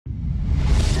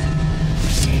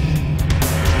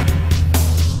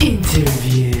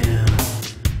Interview.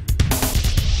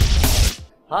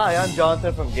 Hi, I'm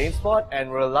Jonathan from GameSpot, and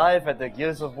we're live at the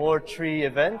Gears of War 3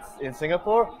 event in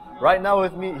Singapore. Right now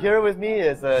here with me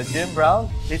is Jim Brown.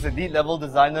 He's the lead level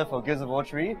designer for Gears of War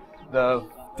 3, the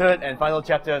third and final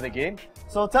chapter of the game.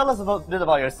 So tell us a bit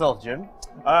about yourself, Jim.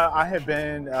 I have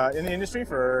been in the industry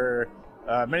for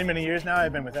many years now.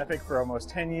 I've been with Epic for almost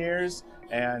 10 years,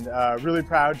 and really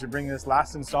proud to bring this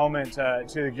last installment to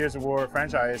the Gears of War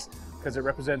franchise, because it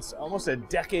represents almost a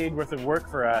decade worth of work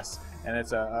for us, and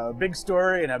it's a big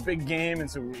story and a big game, and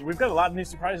so we've got a lot of new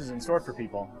surprises in store for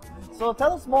people. So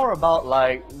tell us more about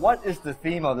what is the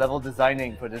theme of level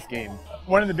designing for this game?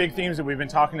 One of the big themes that we've been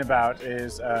talking about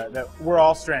is that we're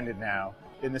all stranded now.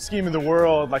 In the scheme of the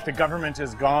world, the government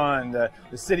is gone, the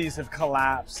cities have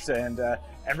collapsed, and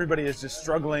everybody is just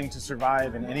struggling to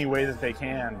survive in any way that they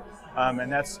can.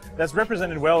 And that's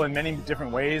represented well in many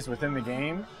different ways within the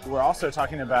game. We're also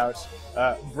talking about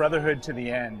brotherhood to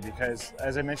the end, because,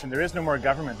 as I mentioned, there is no more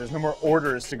government, there's no more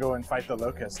orders to go and fight the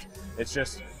Locust. It's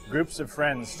just groups of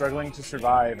friends struggling to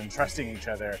survive and trusting each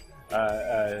other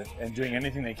and doing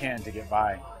anything they can to get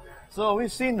by. So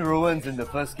we've seen the ruins in the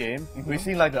first game, we've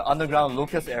seen the underground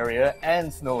Locust area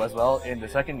and snow as well in the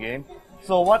second game.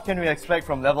 So what can we expect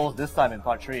from levels this time in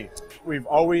part 3? We've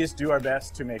always do our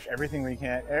best to make everything we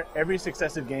can, every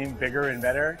successive game bigger and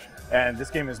better, and this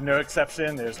game is no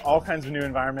exception. There's all kinds of new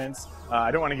environments.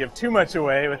 I don't want to give too much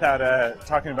away without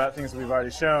talking about things that we've already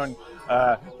shown,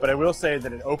 but I will say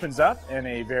that it opens up in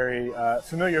a very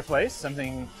familiar place,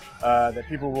 something that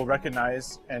people will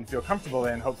recognize and feel comfortable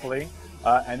in, hopefully,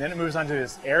 and then it moves on to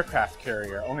this aircraft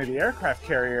carrier. Only the aircraft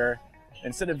carrier,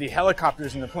 instead of the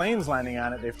helicopters and the planes landing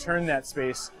on it, they've turned that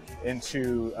space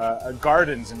into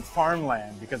gardens and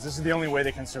farmland, because this is the only way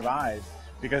they can survive,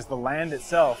 because the land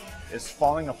itself is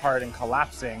falling apart and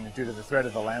collapsing due to the threat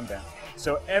of the land ban.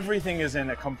 So everything is in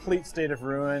a complete state of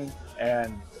ruin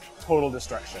and total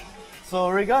destruction. So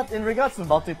in regards to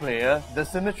multiplayer, does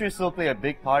symmetry still play a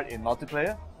big part in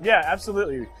multiplayer? Yeah,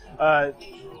 absolutely.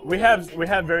 We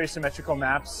have very symmetrical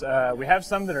maps. We have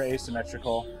some that are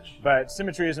asymmetrical, but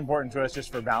symmetry is important to us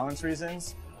just for balance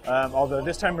reasons. Although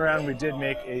this time around we did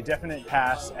make a definite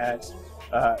pass at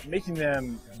making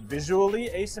them visually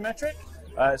asymmetric.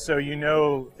 So you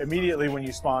know immediately when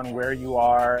you spawn where you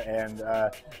are, and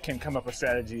can come up with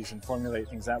strategies and formulate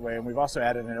things that way. And we've also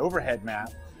added an overhead map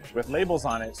with labels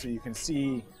on it, so you can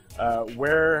see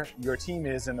where your team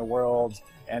is in the world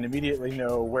and immediately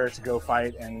know where to go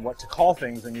fight and what to call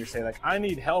things when you say, I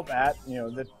need help at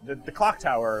the clock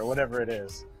tower or whatever it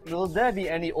is. Will there be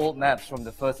any old maps from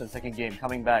the first and second game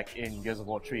coming back in Gears of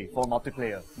War 3 for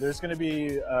multiplayer? There's going to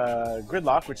be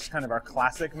Gridlock, which is kind of our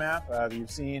classic map that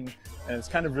you've seen, and it's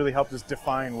kind of really helped us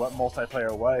define what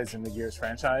multiplayer was in the Gears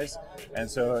franchise. And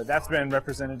so that's been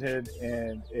represented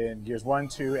in Gears 1,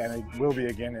 2, and it will be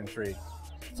again in 3.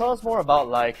 Tell us more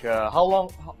about how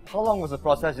long was the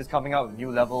process just coming out with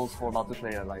new levels for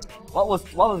multiplayer? What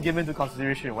was given into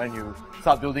consideration when you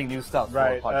start building new stuff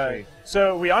for part 3?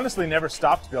 So we honestly never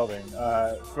stopped building.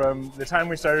 From the time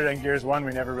we started on Gears 1,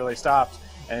 we never really stopped,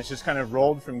 and it's just kind of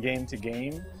rolled from game to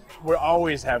game. We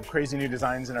always have crazy new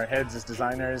designs in our heads as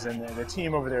designers, and the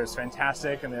team over there is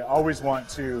fantastic, and they always want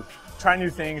to try new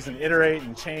things and iterate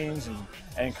and change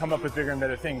and come up with bigger and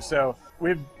better things. So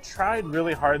we've tried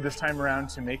really hard this time around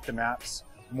to make the maps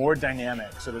more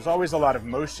dynamic. So there's always a lot of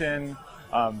motion,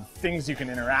 things you can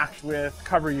interact with,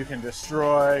 cover you can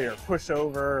destroy or push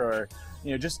over,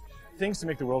 or just things to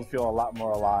make the world feel a lot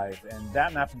more alive. And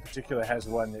that map in particular has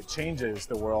one that changes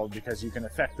the world because you can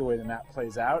affect the way the map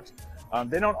plays out.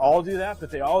 They don't all do that,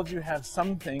 but they all do have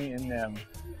something in them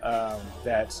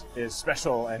that is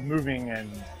special and moving and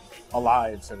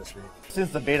alive, so to speak.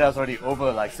 Since the beta is already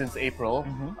over, since April,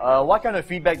 what kind of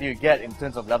feedback do you get in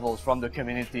terms of levels from the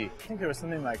community? I think there was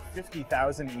something like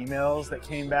 50,000 emails that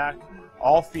came back,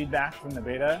 all feedback from the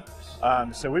beta.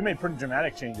 So we made pretty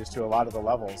dramatic changes to a lot of the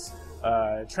levels.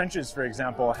 Trenches, for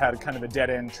example, had kind of a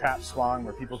dead-end trap spawn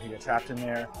where people could get trapped in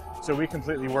there. So we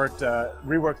completely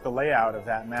reworked the layout of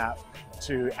that map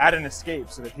to add an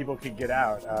escape so that people could get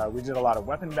out. We did a lot of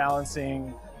weapon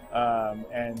balancing,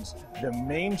 and the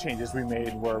main changes we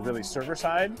made were really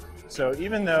server-side. So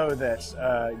even though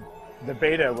that the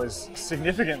beta was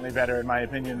significantly better, in my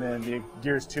opinion, than the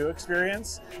Gears 2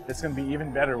 experience, it's going to be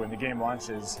even better when the game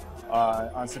launches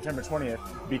on September 20th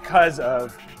because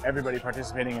of everybody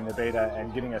participating in the beta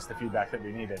and getting us the feedback that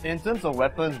we needed. In terms of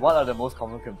weapons, what are the most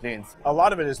common complaints? A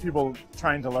lot of it is people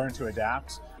trying to learn to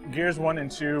adapt. Gears 1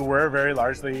 and 2 were very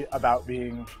largely about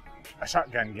being a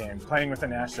shotgun game, playing with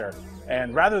an Asher.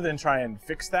 And rather than try and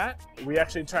fix that, we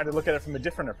actually tried to look at it from a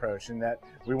different approach, in that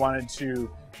we wanted to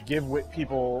give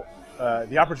people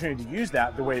the opportunity to use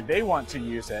that the way they want to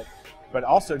use it, but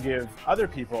also give other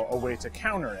people a way to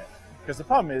counter it. Because the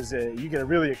problem is you get a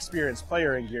really experienced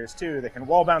player in Gears 2 that can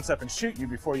wall bounce up and shoot you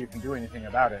before you can do anything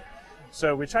about it.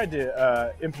 So we tried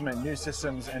to implement new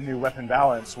systems and new weapon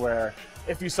balance where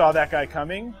if you saw that guy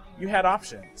coming, you had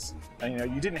options.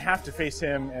 And, you didn't have to face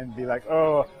him and be like,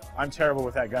 oh, I'm terrible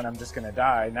with that gun, I'm just going to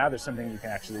die. Now there's something you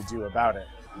can actually do about it.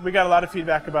 We got a lot of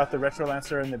feedback about the Retro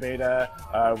Lancer in the beta.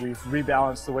 We've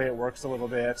rebalanced the way it works a little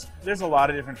bit. There's a lot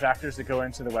of different factors that go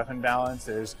into the weapon balance.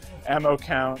 There's ammo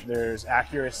count, there's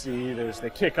accuracy, there's the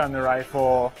kick on the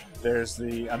rifle, there's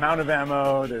the amount of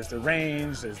ammo, there's the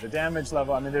range, there's the damage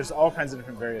level. I mean, there's all kinds of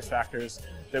different various factors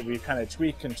that we kind of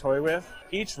tweak and toy with.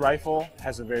 Each rifle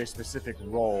has a very specific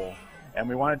role, and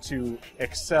we wanted to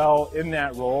excel in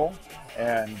that role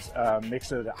and make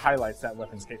sure that it highlights that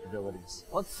weapon's capabilities.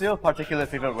 What's your particular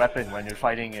favorite weapon when you're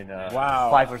fighting in a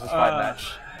 5 versus 5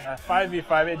 match?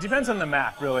 5v5, it depends on the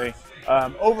map, really.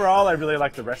 Overall, I really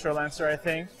like the Retro Lancer, I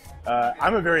think.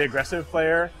 I'm a very aggressive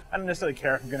player. I don't necessarily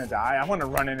care if I'm going to die. I want to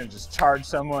run in and just charge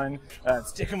someone,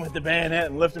 stick him with the bayonet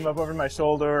and lift him up over my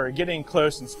shoulder, or get in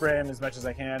close and spray him as much as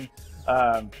I can.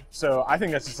 So I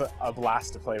think that's just a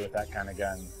blast to play with that kind of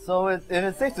gun. So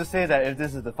it's safe to say that if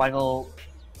this is the final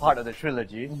part of the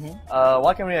trilogy,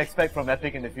 what can we expect from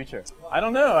Epic in the future? I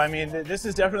don't know. I mean, this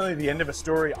is definitely the end of a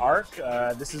story arc.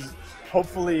 This is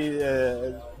hopefully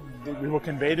we will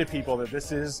convey to people that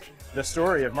this is the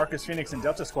story of Marcus Phoenix and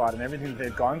Delta Squad and everything that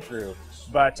they've gone through.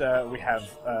 But we have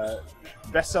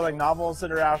best-selling novels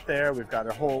that are out there. We've got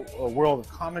a whole world of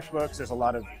comic books. There's a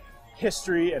lot of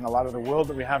history and a lot of the world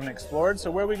that we haven't explored.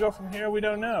 So where we go from here, we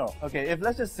don't know. Okay, if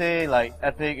let's just say like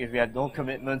Epic, if we had no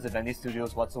commitments with any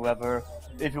studios whatsoever,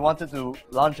 if you wanted to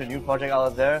launch a new project out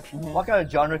of there, what kind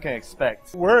of genre can you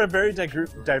expect? We're a very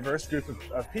diverse group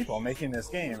of people making this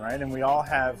game, right? And we all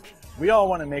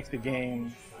want to make the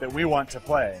game that we want to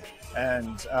play.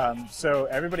 And so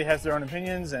everybody has their own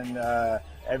opinions, and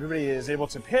everybody is able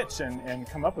to pitch and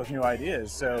come up with new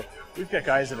ideas. So we've got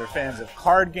guys that are fans of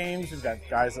card games, we've got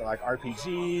guys that like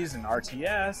RPGs and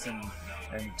RTS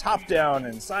and top-down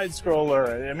and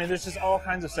side-scroller. I mean, there's just all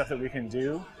kinds of stuff that we can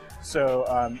do.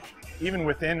 So even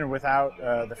within or without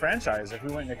the franchise, if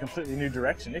we went in a completely new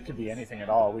direction, it could be anything at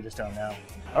all. We just don't know.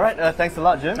 All right, thanks a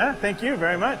lot, Jim. Thank you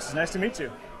very much. It's nice to meet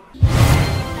you.